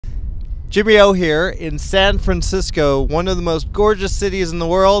Jimmy O here in San Francisco, one of the most gorgeous cities in the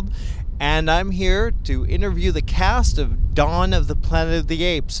world, and I'm here to interview the cast of Dawn of the Planet of the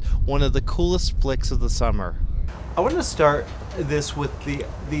Apes, one of the coolest flicks of the summer. I want to start this with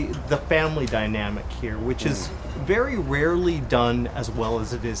the family dynamic here, which is very rarely done as well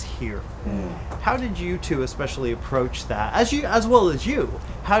as it is here. How did you two especially approach that? As well as you,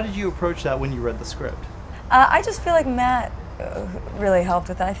 how did you approach that when you read the script? I just feel like Matt really helped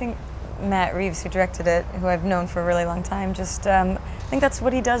with that. I think Matt Reeves, who directed it, who I've known for a really long time, just I think that's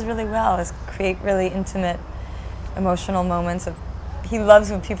what he does really well, is create really intimate, emotional moments. He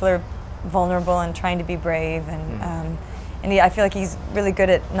loves when people are vulnerable and trying to be brave, and I feel like he's really good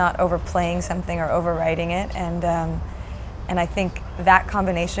at not overplaying something or overwriting it, and I think that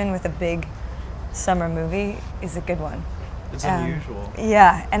combination with a big summer movie is a good one. It's unusual.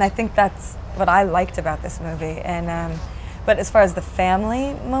 Yeah, and I think that's what I liked about this movie. And but as far as the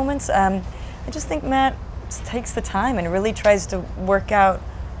family moments, I just think Matt takes the time and really tries to work out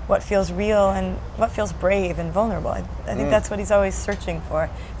what feels real and what feels brave and vulnerable. I think that's what he's always searching for.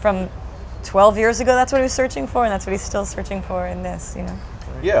 From 12 years ago, that's what he was searching for, and that's what he's still searching for in this, you know.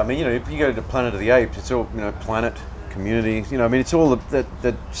 Yeah, I mean, you know, if you go to Planet of the Apes, it's all, you know, planet, community, you know, I mean, it's all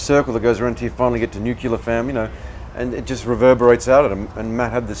that circle that goes around until you finally get to nuclear fam, you know, and it just reverberates out at him. And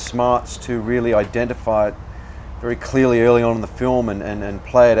Matt had the smarts to really identify it very clearly early on in the film and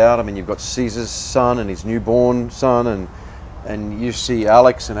play it out. I mean, you've got Caesar's son and his newborn son, and you see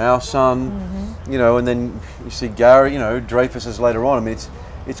Alex and our son, you know, and then you see Gary, you know, Dreyfus's later on. I mean,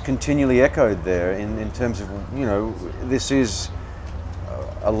 it's continually echoed there in terms of, you know, this is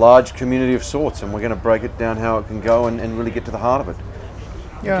a large community of sorts, and we're going to break it down how it can go and really get to the heart of it.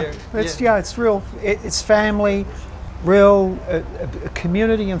 Yeah, it's real. It's family, real a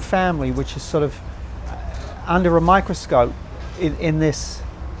community and family, which is sort of under a microscope in this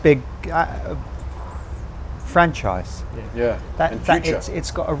big franchise. Yeah,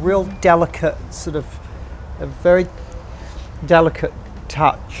 it's got a real delicate sort of, a very delicate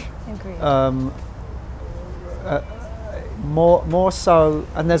touch. Agreed. More so,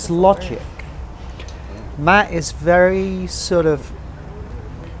 and there's logic. Matt is very sort of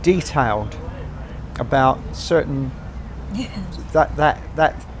detailed about certain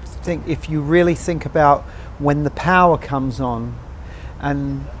that thing. If you really think about when the power comes on,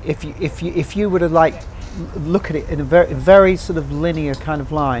 and if you were to like look at it in a very sort of linear kind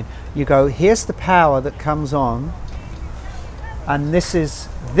of line, you go, here's the power that comes on, and this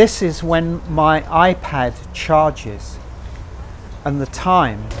is when my iPad charges, and the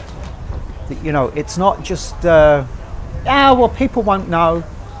time that, you know, it's not just well, people won't know,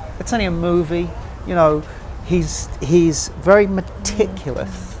 it's only a movie, you know. He's very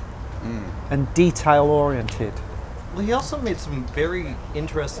meticulous and detail oriented. Well, he also made some very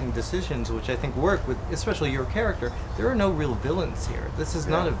interesting decisions, which I think work with, especially your character. There are no real villains here. This is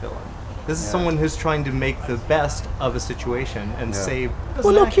not a villain. This is someone who's trying to make the best of a situation and save.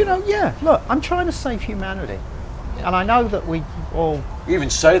 Well, look, you know, look, I'm trying to save humanity, and I know that we all. You even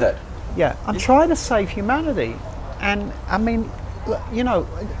say that. Yeah, I'm trying to save humanity, and I mean, you know,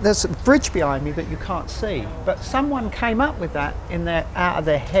 there's a bridge behind me that you can't see, but someone came up with that out of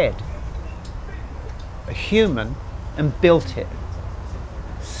their head, a human, and built it.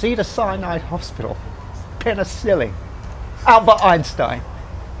 Cedar-Sinai Hospital, penicillin, Albert Einstein.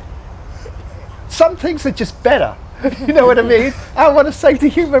 Some things are just better. You know what I mean? I want to save the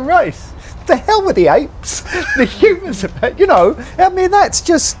human race. The hell with the apes. The humans are, you know, I mean, that's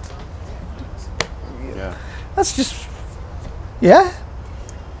just. That's just. Yeah.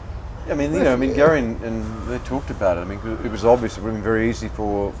 I mean, you know, I mean, Gary and they talked about it. I mean, it was obvious it would have been very easy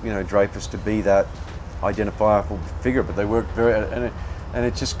for, you know, Dreyfus to be that identifiable figure, but they worked very, and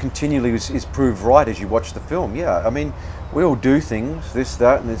it just continually is proved right as you watch the film. Yeah, I mean, we all do things, this,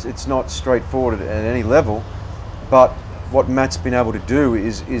 that, and it's not straightforward at any level, but what Matt's been able to do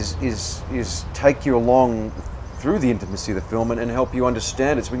is take you along through the intimacy of the film and help you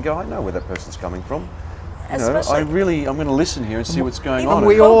understand it. So we can go, I know where that person's coming from. You know, I'm going to listen here and see what's going on.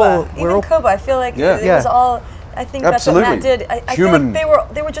 Even Koba, I feel like it was all. I think that's what Matt did. I feel like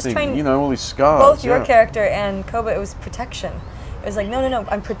they were just trying. You know, all these scars. Both your character and Koba, it was protection. It was like, no,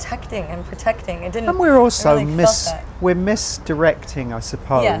 I'm protecting. It didn't. And we're also we're misdirecting, I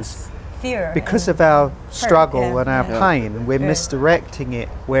suppose. Yes, fear. Because of our struggle and our pain, we're misdirecting it.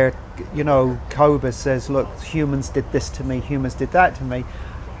 Where, you know, Koba says, look, humans did this to me, humans did that to me.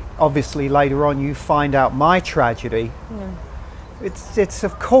 Obviously, later on, you find out my tragedy. It's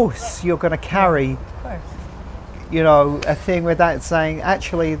of course you're going to carry you know, a thing with that, saying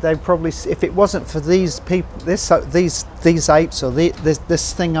actually they probably, if it wasn't for these people, these apes or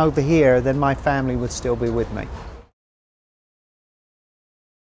this thing over here, then my family would still be with me.